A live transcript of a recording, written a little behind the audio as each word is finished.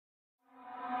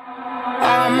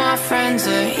my friends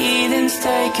are heathens,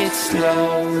 take it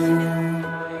slow.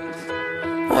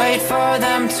 Wait for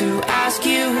them to ask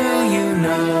you who you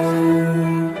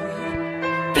know.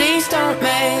 Please don't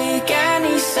make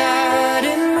any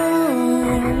sudden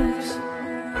moves.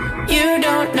 You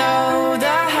don't know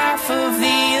the half of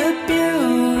the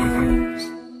abuse.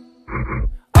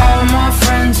 All my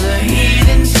friends are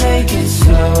heathens, take it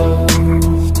slow.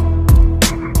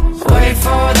 Wait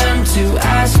for them to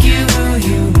ask you who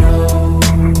you know.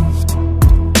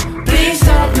 Please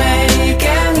don't make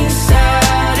any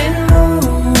sudden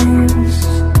moves.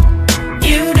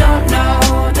 You don't know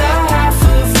the half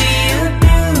of the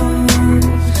abuse.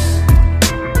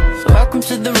 Welcome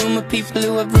to the room of people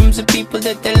who have rooms of people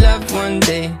that they loved one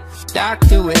day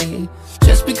docked away.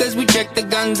 Just because we check the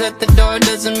guns at the door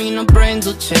doesn't mean our brains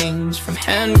will change from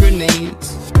hand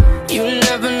grenades. You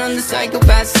love another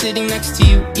psychopath sitting next to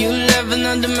you. You love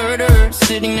another murderer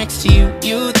sitting next to you.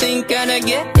 You think I'd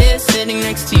get here sitting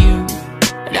next to you.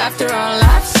 But after all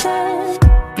I've said,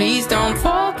 please don't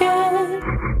forget.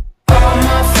 All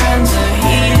my friends are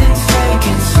heathens, take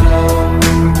it slow.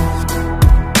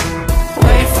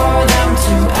 Wait for them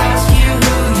to ask you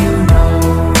who you know.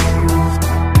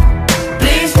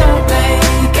 Please don't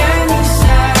make any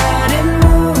sudden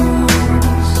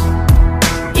moves.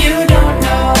 You don't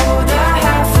know the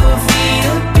half of the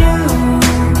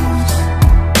abuse.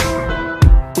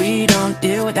 We don't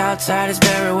deal with outsiders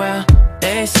very well.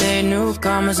 They say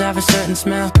newcomers have a certain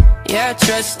smell. Yeah,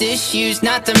 trust issues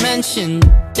not to mention.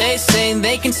 They say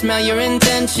they can smell your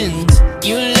intentions.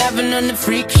 You laughing on the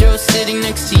freak show sitting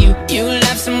next to you. You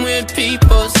laugh some weird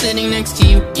people sitting next to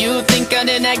you. You think how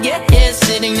did I get here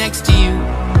sitting next to you.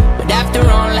 But after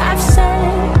all I've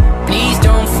said, please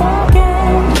don't forget.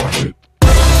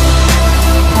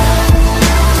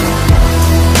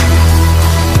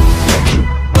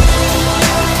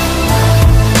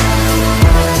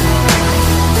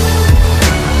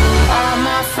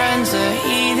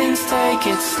 Take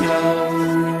it slow.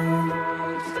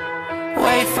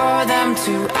 Wait for them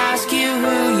to